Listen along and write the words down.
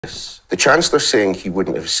The Chancellor saying he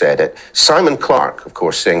wouldn't have said it. Simon Clarke, of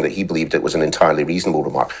course, saying that he believed it was an entirely reasonable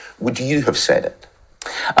remark. Would you have said it?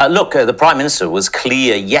 Look, the Prime Minister was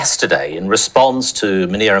clear yesterday in response to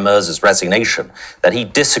Munira Mirza's resignation that he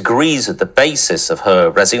disagrees with the basis of her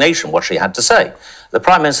resignation, what she had to say. The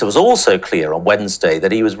Prime Minister was also clear on Wednesday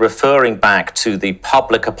that he was referring back to the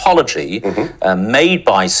public apology made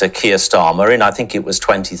by Sir Keir Starmer in, I think it was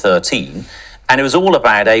 2013. And it was all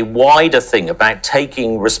about a wider thing, about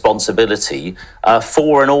taking responsibility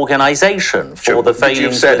for an organisation, for the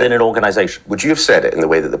failings within an organisation. Would you have said it in the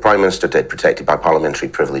way that the Prime Minister did, protected by parliamentary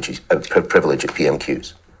privilege at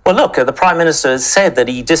PMQs? Well, look, the Prime Minister said that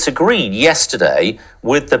he disagreed yesterday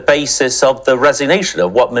with the basis of the resignation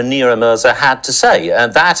of what Munira Mirza had to say.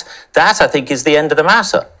 And that, I think, is the end of the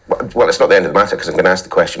matter. Well, it's not the end of the matter, because I'm going to ask the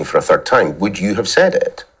question for a third time. Would you have said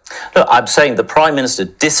it? Look, I'm saying the Prime Minister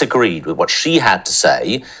disagreed with what she had to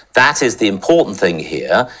say. That is the important thing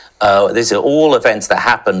here. These are all events that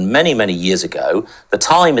happened many, many years ago. The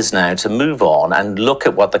time is now to move on and look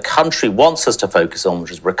at what the country wants us to focus on,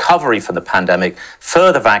 which is recovery from the pandemic,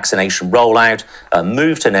 further vaccination rollout,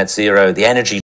 move to net zero, the energy